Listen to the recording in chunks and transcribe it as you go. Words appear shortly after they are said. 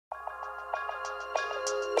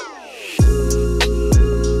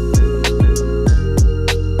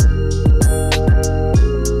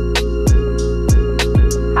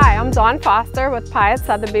Dawn Foster with Pyatt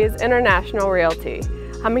Sotheby's International Realty.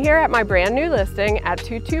 I'm here at my brand new listing at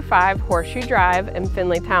 225 Horseshoe Drive in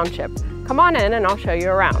Findlay Township. Come on in and I'll show you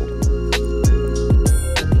around.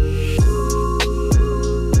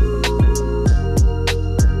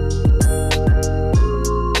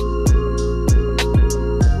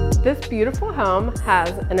 This beautiful home has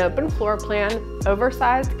an open floor plan,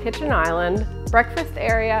 oversized kitchen island, breakfast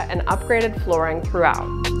area, and upgraded flooring throughout.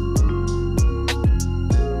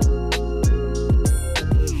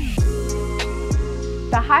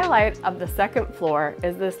 The highlight of the second floor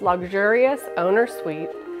is this luxurious owner suite,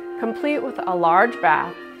 complete with a large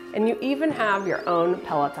bath, and you even have your own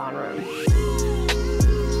Peloton room.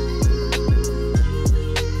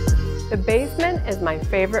 The basement is my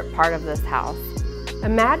favorite part of this house.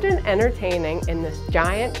 Imagine entertaining in this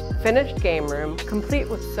giant finished game room, complete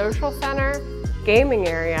with social center, gaming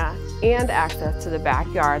area, and access to the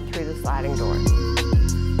backyard through the sliding doors.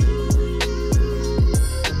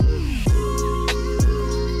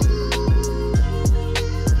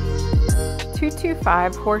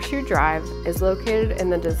 .225 Horseshoe Drive is located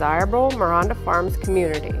in the desirable Miranda Farms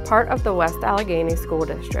community, part of the West Allegheny School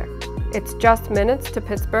District. It's just minutes to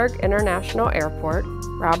Pittsburgh International Airport,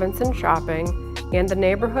 Robinson Shopping, and the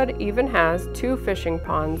neighborhood even has 2 fishing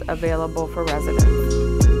ponds available for residents.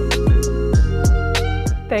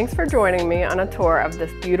 Thanks for joining me on a tour of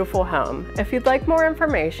this beautiful home. If you'd like more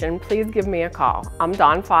information, please give me a call. I'm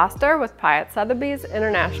Dawn Foster with Pyatt Sotheby's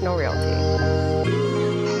International Realty.